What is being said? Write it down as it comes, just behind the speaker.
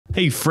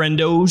Hey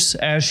friendos,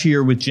 Ash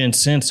here with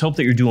Gents. Hope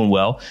that you're doing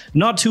well.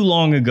 Not too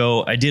long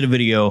ago, I did a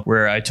video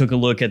where I took a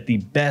look at the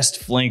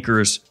best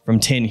flankers from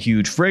 10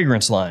 huge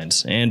fragrance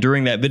lines. And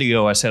during that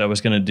video, I said I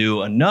was gonna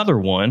do another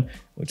one,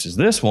 which is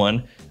this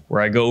one, where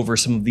I go over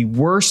some of the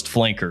worst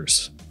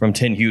flankers from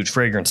 10 huge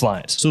fragrance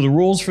lines. So the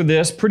rules for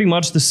this, pretty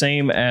much the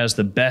same as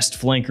the best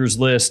flankers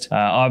list.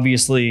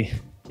 Obviously,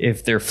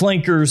 if they're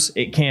flankers,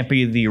 it can't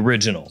be the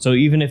original. So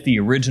even if the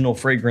original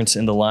fragrance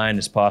in the line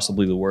is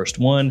possibly the worst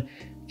one,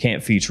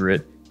 can't feature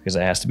it because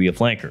it has to be a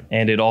flanker.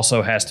 And it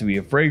also has to be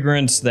a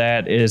fragrance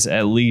that is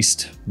at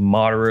least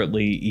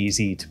moderately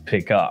easy to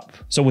pick up.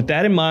 So with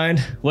that in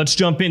mind, let's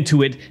jump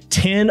into it.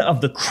 10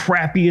 of the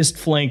crappiest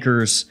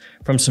flankers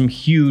from some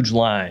huge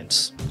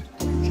lines.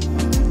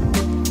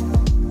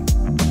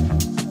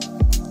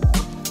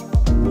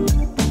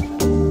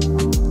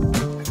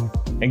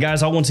 And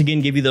guys, I'll once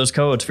again give you those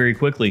codes very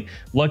quickly.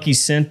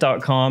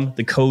 LuckyScent.com,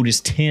 the code is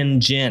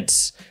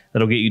 10Gents.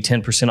 That'll get you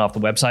 10% off the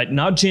website.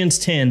 Not Gents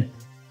 10,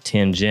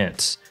 10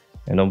 Gents.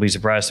 And don't be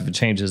surprised if it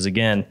changes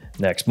again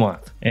next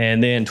month.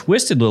 And then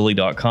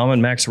TwistedLily.com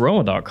and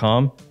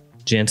MaxAroma.com,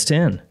 Gents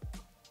 10.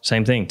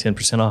 Same thing,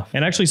 10% off.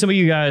 And actually some of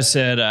you guys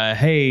said,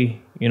 hey,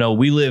 you know,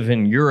 we live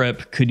in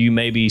Europe. Could you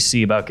maybe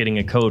see about getting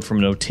a code from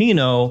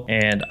Notino?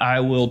 And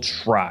I will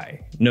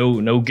try.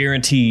 No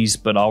guarantees,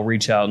 but I'll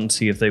reach out and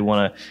see if they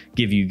want to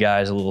give you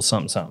guys a little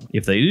something, something.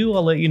 If they do,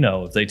 I'll let you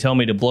know. If they tell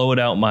me to blow it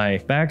out my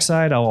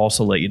backside, I'll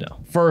also let you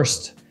know.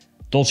 First,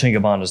 Dolce &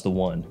 Gabbana is the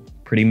one.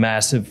 Pretty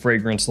massive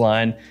fragrance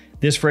line.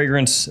 This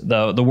fragrance,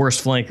 the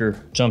worst flanker,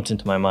 jumped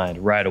into my mind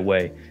right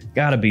away.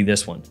 Gotta be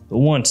this one. The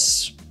One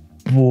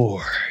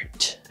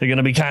Sport. They're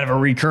gonna be kind of a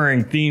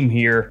recurring theme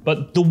here.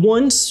 But the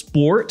One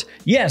Sport,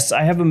 yes,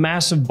 I have a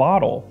massive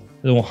bottle.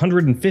 The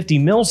 150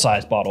 ml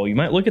size bottle. You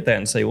might look at that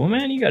and say, well,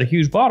 man, you got a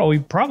huge bottle. You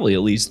probably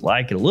at least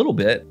like it a little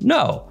bit.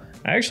 No,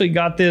 I actually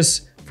got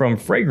this from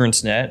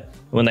FragranceNet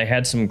when they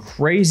had some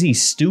crazy,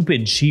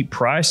 stupid, cheap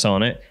price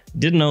on it.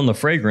 Didn't own the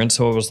fragrance,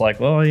 so I was like,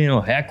 well, you know,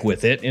 heck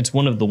with it. It's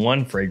one of the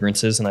One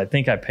fragrances, and I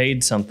think I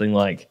paid something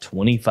like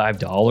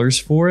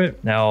 $25 for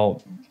it. Now,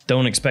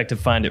 don't expect to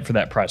find it for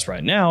that price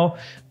right now,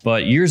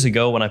 but years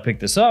ago when I picked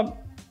this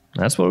up,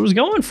 that's what it was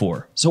going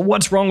for. So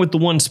what's wrong with the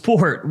One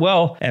Sport?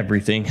 Well,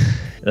 everything.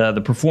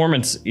 The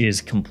performance is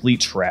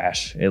complete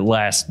trash. It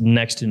lasts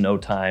next to no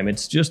time.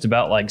 It's just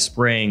about like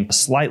spraying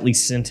slightly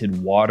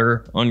scented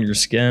water on your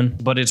skin,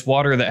 but it's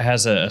water that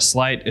has a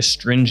slight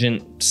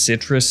astringent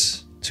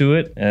citrus to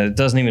it. It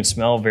doesn't even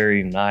smell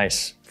very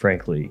nice,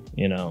 frankly.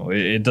 You know,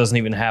 it doesn't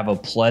even have a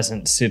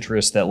pleasant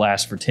citrus that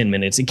lasts for 10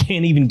 minutes. It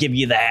can't even give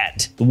you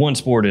that. The One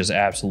Sport is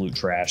absolute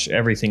trash.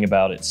 Everything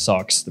about it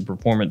sucks. The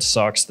performance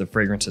sucks. The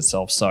fragrance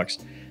itself sucks.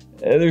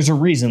 There's a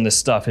reason this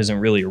stuff isn't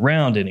really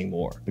around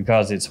anymore,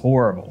 because it's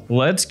horrible.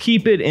 Let's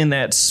keep it in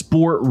that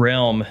sport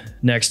realm.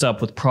 Next up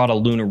with Prada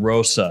Luna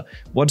Rossa.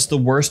 What's the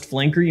worst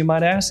flanker, you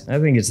might ask? I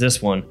think it's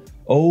this one.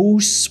 Oh,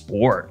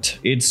 Sport.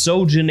 It's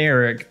so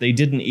generic, they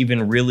didn't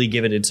even really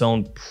give it its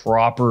own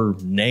proper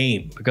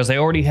name, because they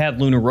already had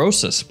Luna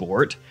Rossa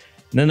Sport.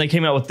 And then they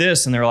came out with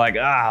this and they're like,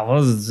 what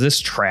is this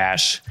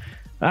trash?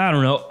 I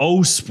don't know,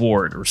 Oh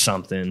Sport or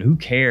something, who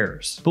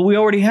cares? But we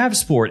already have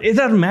Sport, it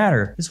doesn't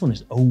matter. This one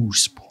is Oh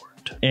Sport.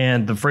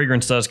 And the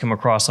fragrance does come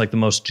across like the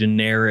most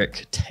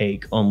generic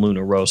take on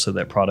Luna Rossa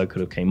that Prada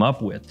could have came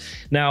up with.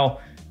 Now,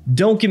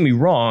 don't get me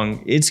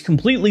wrong, it's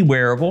completely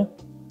wearable.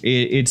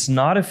 It's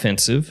not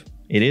offensive.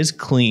 It is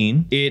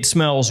clean. It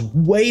smells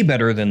way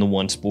better than the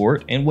One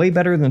Sport and way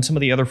better than some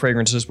of the other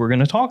fragrances we're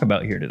gonna talk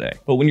about here today.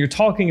 But when you're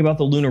talking about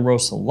the Luna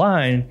Rossa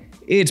line,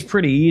 it's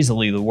pretty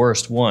easily the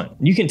worst one.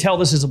 You can tell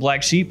this is a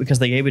black sheep because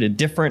they gave it a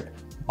different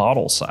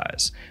bottle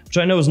size, which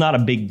I know is not a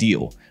big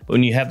deal. But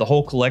when you have the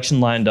whole collection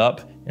lined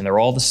up and they're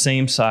all the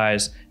same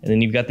size, and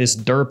then you've got this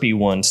derpy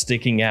one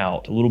sticking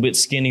out, a little bit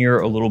skinnier,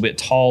 a little bit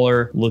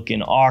taller,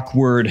 looking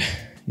awkward,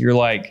 you're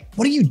like,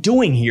 what are you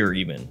doing here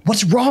even?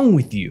 What's wrong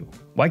with you?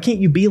 Why can't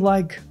you be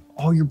like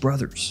all your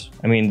brothers?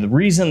 I mean, the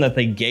reason that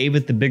they gave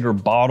it the bigger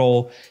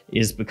bottle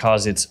is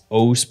because it's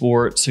O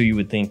Sport, so you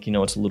would think, you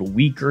know, it's a little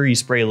weaker, you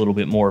spray a little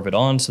bit more of it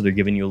on, so they're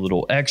giving you a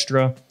little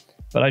extra.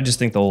 But I just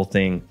think the whole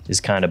thing is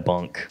kind of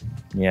bunk.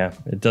 Yeah,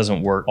 it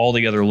doesn't work. All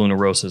the other Luna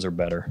Rossas are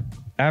better.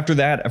 After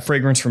that, a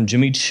fragrance from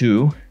Jimmy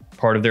Choo,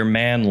 part of their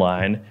Man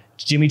line,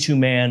 Jimmy Choo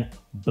Man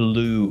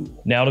Blue.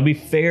 Now, to be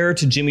fair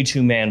to Jimmy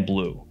Choo Man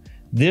Blue,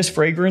 this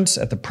fragrance,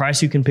 at the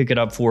price you can pick it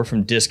up for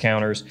from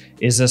discounters,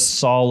 is a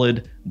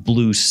solid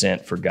blue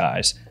scent for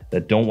guys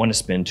that don't want to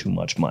spend too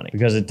much money,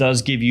 because it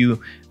does give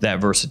you that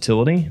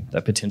versatility,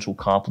 that potential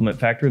compliment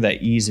factor,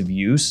 that ease of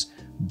use,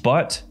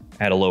 but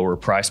at a lower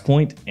price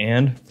point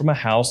and from a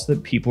house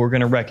that people are going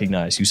to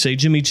recognize. You say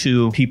Jimmy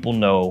Choo, people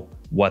know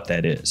what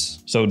that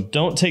is. So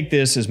don't take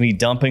this as me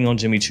dumping on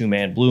Jimmy Choo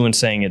Man Blue and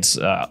saying it's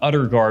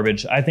utter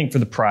garbage. I think for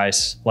the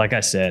price, like I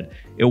said,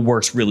 it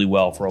works really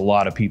well for a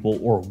lot of people,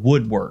 or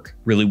would work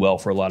really well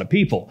for a lot of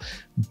people.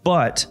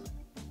 But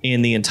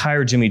in the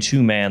entire Jimmy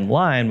Choo Man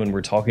line, when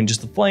we're talking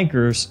just the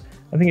flankers,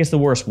 I think it's the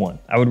worst one.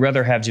 I would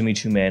rather have Jimmy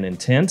Choo Man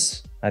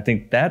Intense I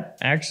think that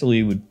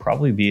actually would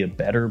probably be a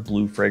better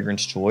blue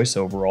fragrance choice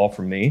overall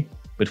for me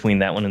between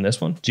that one and this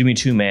one. Jimmy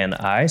Choo Man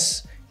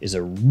Ice is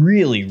a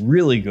really,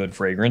 really good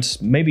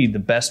fragrance, maybe the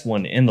best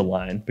one in the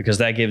line, because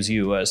that gives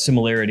you a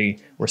similarity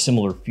or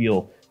similar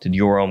feel to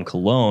Dior Homme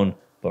Cologne,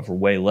 but for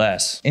way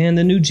less. And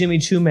the new Jimmy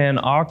Choo Man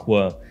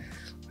Aqua,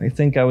 I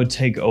think I would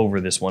take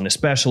over this one,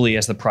 especially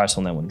as the price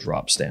on that one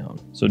drops down.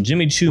 So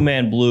Jimmy Choo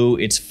Man Blue,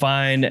 it's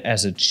fine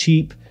as a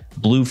cheap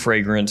blue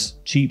fragrance,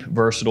 cheap,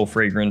 versatile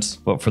fragrance,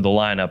 but for the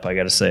lineup, I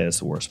gotta say it's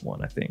the worst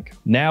one, I think.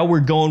 Now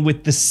we're going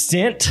with the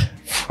scent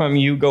from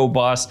Hugo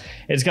Boss.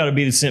 It's gotta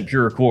be the scent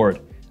Pure Accord.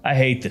 I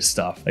hate this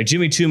stuff. Like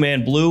Jimmy Choo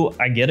Man Blue,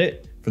 I get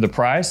it. For the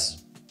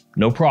price,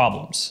 no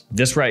problems.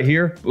 This right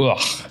here, ugh.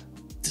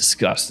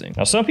 Disgusting.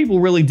 Now, some people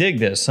really dig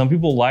this. Some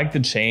people like the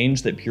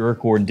change that Pure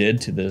Accord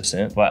did to the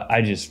scent, but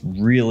I just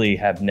really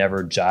have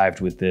never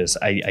jived with this.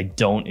 I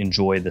don't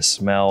enjoy the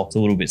smell. It's a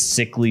little bit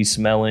sickly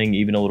smelling,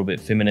 even a little bit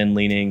feminine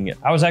leaning.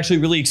 I was actually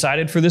really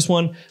excited for this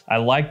one. I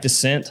like the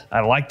scent.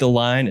 I like the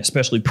line,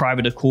 especially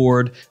Private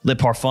Accord, Le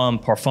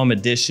Parfum, Parfum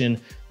Edition.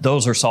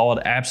 Those are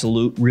solid,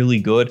 absolute, really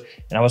good.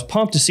 And I was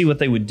pumped to see what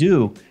they would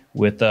do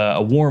with a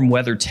warm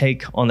weather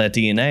take on that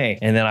DNA.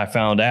 And then I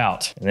found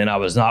out, and then I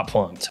was not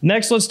pumped.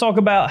 Next, let's talk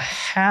about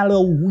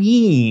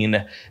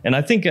Halloween. And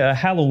I think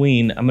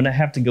Halloween, I'm gonna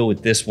have to go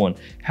with this one.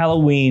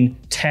 Halloween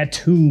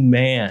Tattoo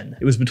Man.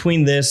 It was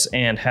between this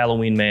and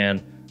Halloween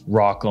Man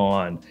Rock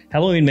On.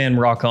 Halloween Man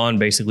Rock On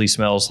basically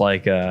smells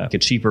like a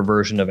cheaper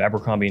version of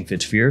Abercrombie &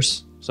 Fitch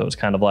Fierce. So it's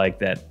kind of like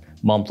that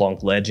Mont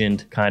Blanc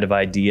Legend kind of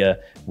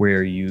idea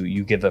where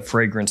you give a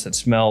fragrance that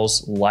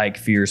smells like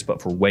Fierce,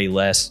 but for way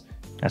less.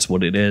 That's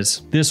what it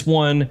is. This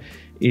one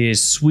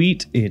is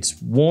sweet,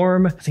 it's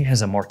warm. I think it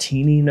has a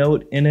martini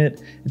note in it.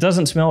 It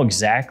doesn't smell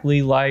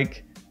exactly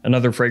like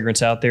another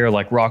fragrance out there,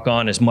 like Rock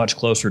On is much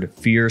closer to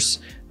Fierce.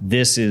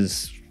 This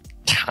is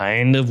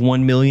kind of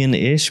 1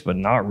 million-ish, but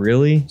not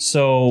really.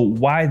 So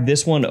why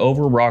this one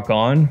over Rock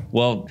On?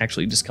 Well,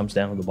 actually it just comes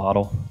down to the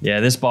bottle.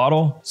 Yeah, this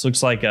bottle, this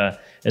looks like a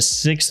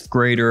 6th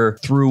grader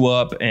threw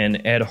up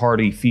an Ed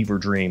Hardy fever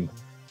dream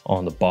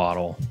on the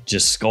bottle.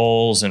 Just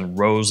skulls and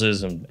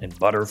roses and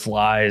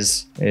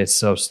butterflies. It's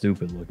so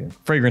stupid looking.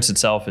 Fragrance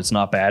itself, it's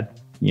not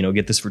bad. You know,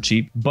 get this for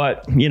cheap.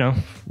 But, you know,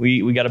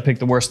 we got to pick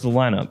the worst of the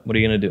lineup. What are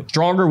you going to do?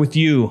 Stronger With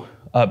You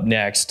up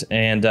next.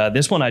 And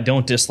this one I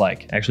don't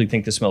dislike. I actually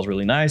think this smells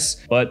really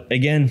nice. But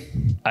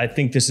again, I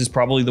think this is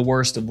probably the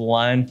worst of the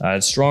line.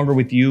 Stronger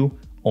With You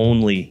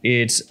only.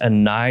 It's a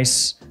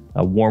nice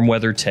warm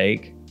weather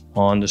take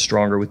on the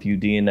Stronger With You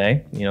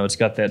DNA. You know, it's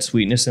got that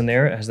sweetness in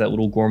there. It has that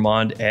little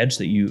gourmand edge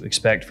that you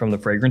expect from the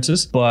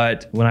fragrances.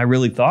 But when I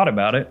really thought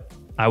about it,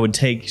 I would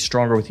take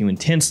Stronger With You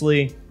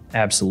Intensely.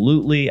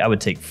 Absolutely. I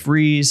would take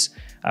Freeze.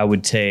 I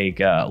would take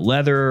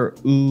Leather,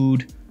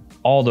 Oud,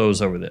 all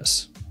those over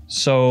this.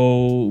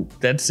 So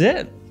that's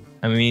it.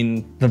 I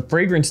mean, the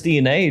fragrance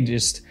DNA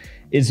just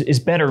is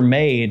better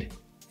made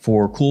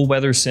for cool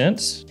weather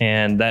scents.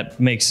 And that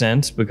makes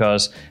sense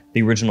because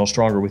the original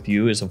Stronger With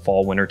You is a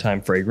fall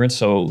wintertime fragrance.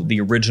 So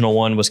the original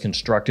one was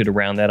constructed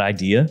around that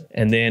idea.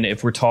 And then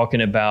if we're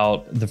talking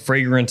about the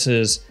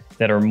fragrances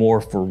that are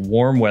more for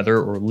warm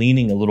weather or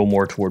leaning a little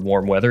more toward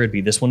warm weather, it'd be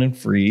this one and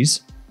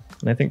Freeze.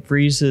 And I think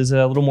Freeze is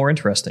a little more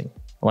interesting.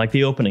 I like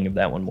the opening of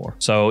that one more.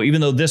 So even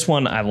though this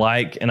one I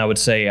like, and I would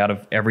say out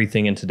of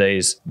everything in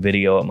today's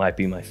video, it might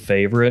be my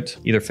favorite,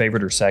 either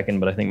favorite or second,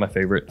 but I think my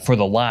favorite for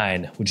the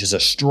line, which is a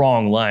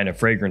strong line of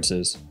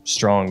fragrances,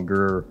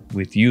 Stronger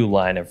With You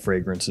line of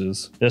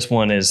fragrances. This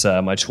one is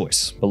my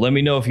choice, but let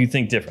me know if you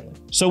think differently.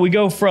 So we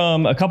go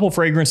from a couple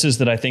fragrances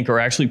that I think are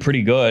actually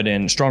pretty good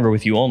and Stronger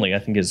With You only, I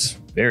think is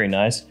very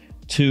nice,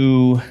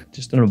 to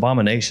just an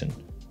abomination.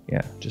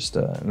 Yeah, just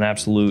an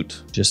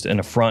absolute, just an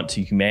affront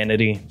to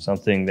humanity,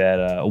 something that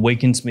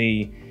awakens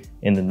me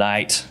in the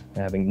night,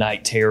 having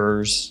night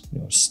terrors, you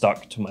know,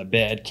 stuck to my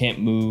bed, can't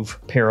move,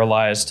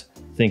 paralyzed,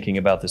 thinking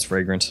about this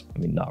fragrance. I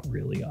mean, not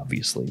really,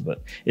 obviously,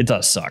 but it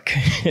does suck.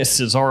 It's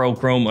Cesaro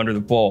Chrome Under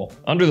the Pole.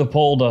 Under the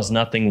Pole does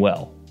nothing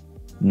well.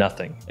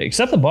 Nothing,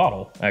 except the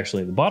bottle,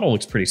 actually. The bottle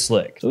looks pretty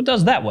slick, so it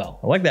does that well.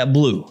 I like that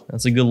blue,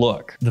 that's a good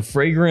look. The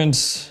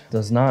fragrance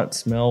does not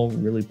smell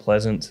really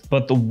pleasant,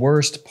 but the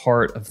worst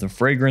part of the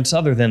fragrance,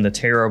 other than the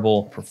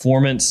terrible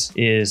performance,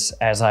 is,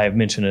 as I have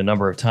mentioned a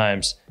number of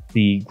times,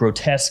 the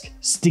grotesque,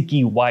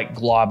 sticky white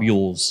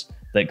globules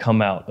that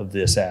come out of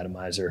this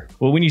atomizer.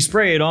 Well, when you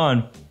spray it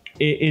on,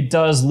 it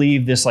does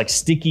leave this like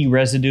sticky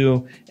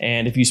residue.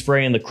 And if you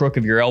spray in the crook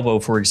of your elbow,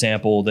 for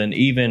example, then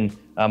even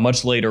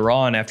much later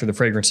on after the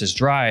fragrance is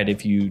dried,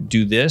 if you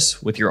do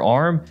this with your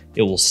arm,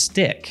 it will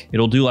stick.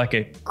 It'll do like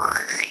a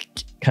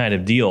kind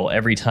of deal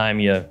every time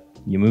you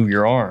move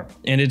your arm.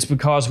 And it's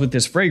because with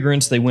this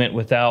fragrance, they went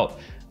without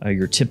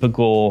your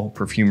typical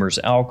perfumer's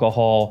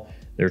alcohol.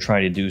 They're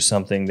trying to do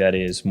something that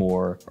is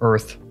more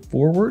earth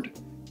forward,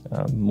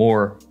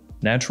 more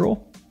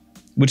natural,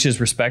 which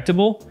is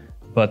respectable.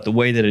 But the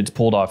way that it's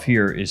pulled off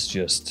here is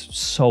just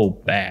so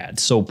bad,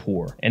 so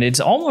poor. And it's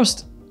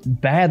almost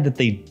bad that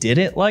they did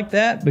it like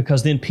that,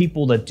 because then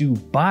people that do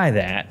buy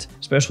that,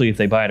 especially if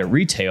they buy it at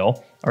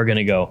retail, are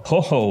gonna go,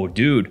 oh,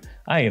 dude,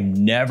 I am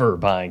never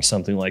buying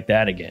something like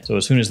that again. So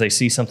as soon as they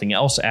see something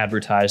else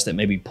advertised that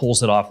maybe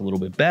pulls it off a little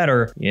bit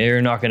better,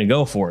 you're not gonna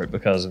go for it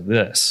because of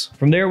this.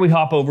 From there, we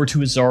hop over to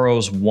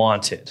Azzaro's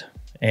Wanted.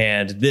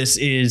 And this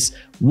is,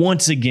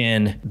 once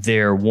again,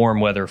 their warm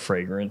weather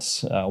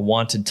fragrance.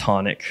 Wanted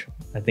Tonic,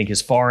 I think,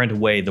 is far and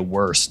away the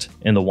worst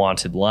in the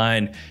Wanted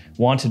line.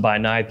 Wanted by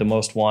Night, the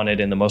Most Wanted,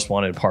 and the Most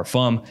Wanted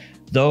Parfum.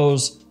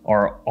 Those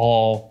are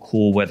all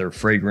cool weather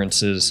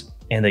fragrances,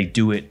 and they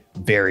do it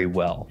very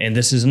well. And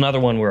this is another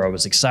one where I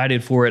was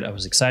excited for it. I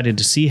was excited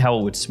to see how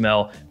it would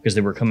smell because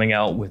they were coming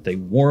out with a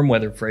warm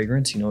weather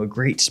fragrance, you know, a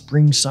great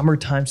spring,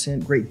 summertime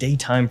scent, great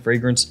daytime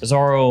fragrance.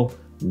 Azzaro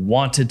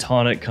Wanted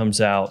Tonic comes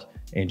out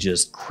and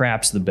just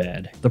craps the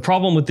bed. The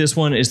problem with this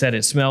one is that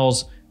it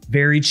smells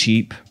very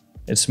cheap.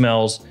 It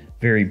smells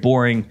very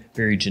boring,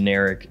 very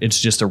generic.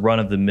 It's just a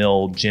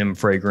run-of-the-mill gym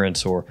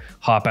fragrance or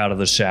hop out of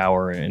the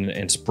shower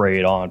and spray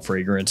it on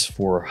fragrance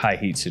for high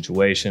heat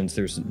situations.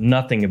 There's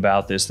nothing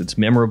about this that's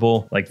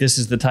memorable. Like, this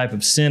is the type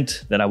of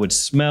scent that I would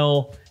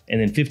smell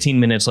and then 15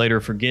 minutes later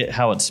forget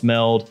how it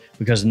smelled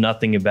because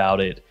nothing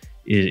about it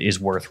is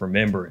worth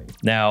remembering.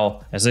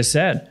 Now, as I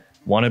said,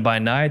 Wanted by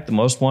Night, the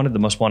Most Wanted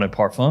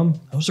Parfum,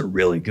 those are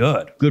really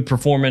good. Good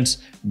performance,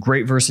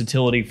 great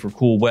versatility for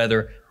cool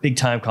weather, big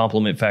time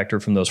compliment factor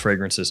from those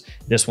fragrances.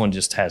 This one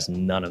just has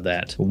none of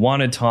that.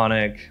 Wanted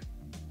Tonic,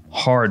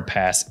 hard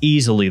pass,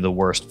 easily the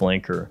worst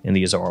flanker in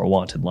the Azzaro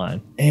Wanted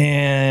line.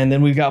 And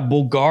then we've got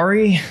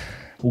Bulgari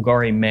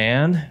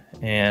Man,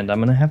 and I'm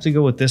gonna have to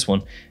go with this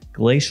one.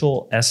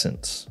 Glacial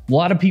Essence. A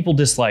lot of people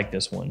dislike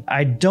this one.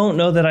 I don't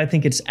know that I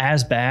think it's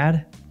as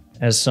bad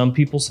as some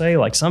people say.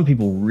 Like, some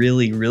people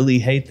really, really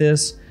hate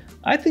this.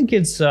 I think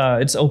it's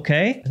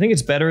okay. I think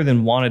it's better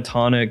than Wanted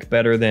Tonic,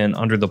 better than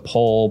Under the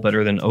Pole,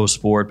 better than O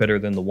Sport, better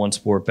than the One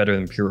Sport, better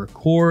than Pure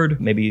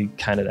Accord. Maybe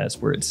kind of that's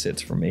where it sits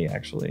for me,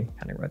 actually.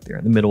 Kind of right there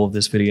in the middle of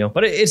this video.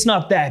 But it's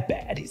not that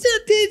bad.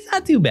 It's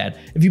not too bad.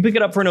 If you pick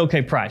it up for an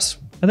okay price,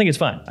 I think it's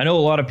fine. I know a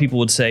lot of people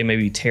would say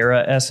maybe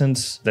Terra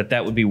Essence,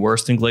 that would be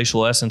worse than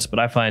Glacial Essence, but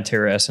I find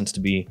Terra Essence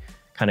to be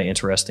kind of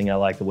interesting. I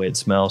like the way it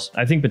smells.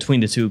 I think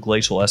between the two,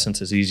 Glacial Essence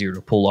is easier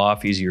to pull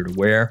off, easier to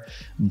wear.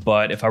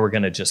 But if I were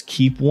gonna just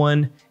keep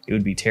one, it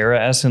would be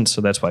Terra Essence.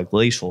 So that's why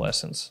Glacial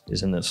Essence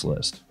is in this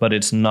list, but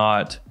it's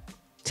not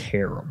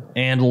terrible.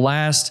 And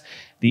last,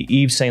 the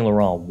Yves Saint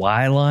Laurent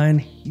Y line,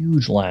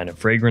 huge line of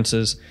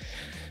fragrances.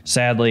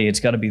 Sadly, it's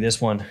gotta be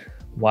this one,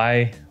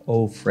 Y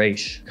Eau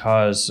Fraiche,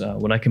 because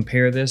when I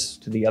compare this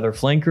to the other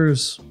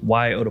flankers,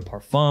 Y Eau de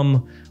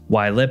Parfum,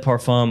 Y Le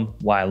Parfum,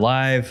 Y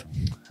Live,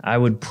 I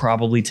would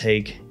probably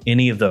take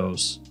any of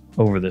those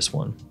over this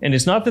one. And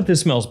it's not that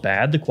this smells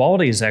bad. The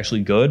quality is actually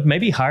good,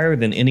 maybe higher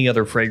than any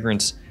other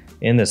fragrance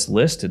in this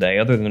list today,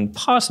 other than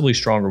possibly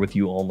Stronger With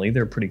You Only.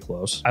 They're pretty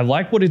close. I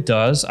like what it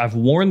does. I've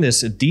worn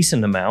this a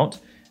decent amount.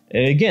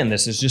 Again,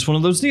 this is just one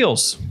of those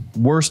deals.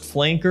 Worst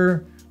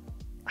flanker,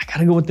 I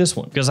gotta go with this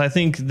one because I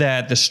think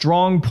that the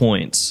strong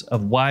points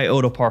of Y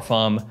Eau de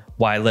Parfum,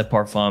 Y Le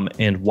Parfum,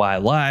 and Y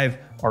Live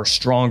are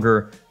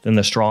stronger than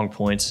the strong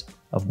points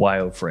of Y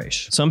Eau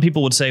Fraiche. Some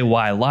people would say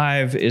Y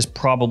Live is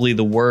probably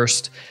the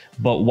worst,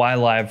 but Y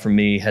Live for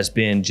me has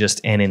been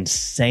just an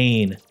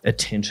insane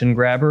attention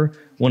grabber.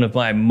 One of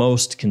my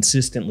most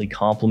consistently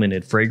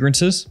complimented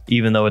fragrances,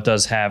 even though it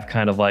does have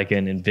kind of like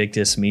an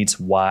Invictus meets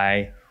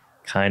Y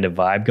kind of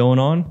vibe going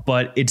on,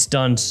 but it's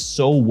done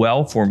so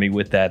well for me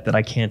with that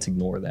I can't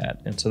ignore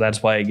that. And so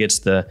that's why it gets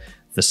the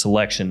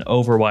selection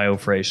over Y Eau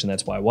Fraiche, and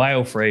that's why Y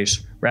Eau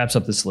Fraiche wraps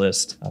up this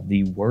list of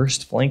the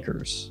worst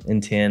flankers in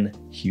 10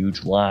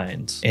 huge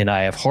lines. And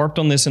I have harped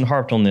on this,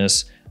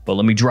 but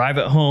let me drive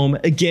it home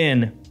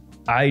again.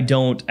 I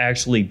don't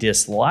actually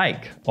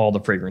dislike all the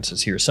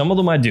fragrances here. Some of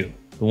them I do.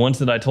 The ones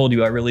that I told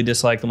you I really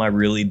dislike them, I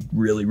really,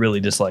 really,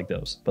 really dislike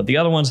those. But the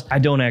other ones I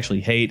don't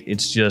actually hate.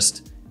 It's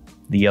just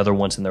the other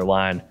ones in their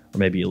line are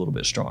maybe a little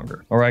bit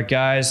stronger. All right,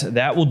 guys,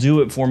 that will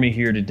do it for me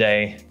here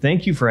today.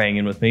 Thank you for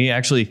hanging with me.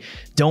 Actually,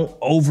 don't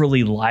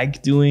overly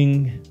like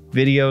doing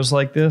videos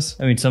like this.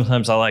 I mean,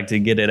 sometimes I like to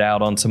get it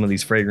out on some of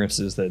these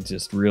fragrances that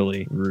just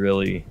really,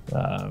 really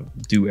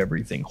do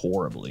everything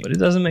horribly. But it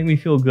doesn't make me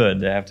feel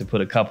good to have to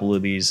put a couple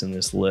of these in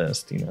this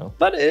list, you know.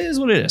 But it is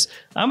what it is.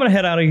 I'm gonna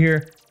head out of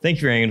here. Thank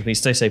you for hanging with me.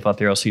 Stay safe out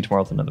there. I'll see you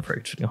tomorrow with another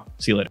fragrance video.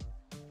 See you later.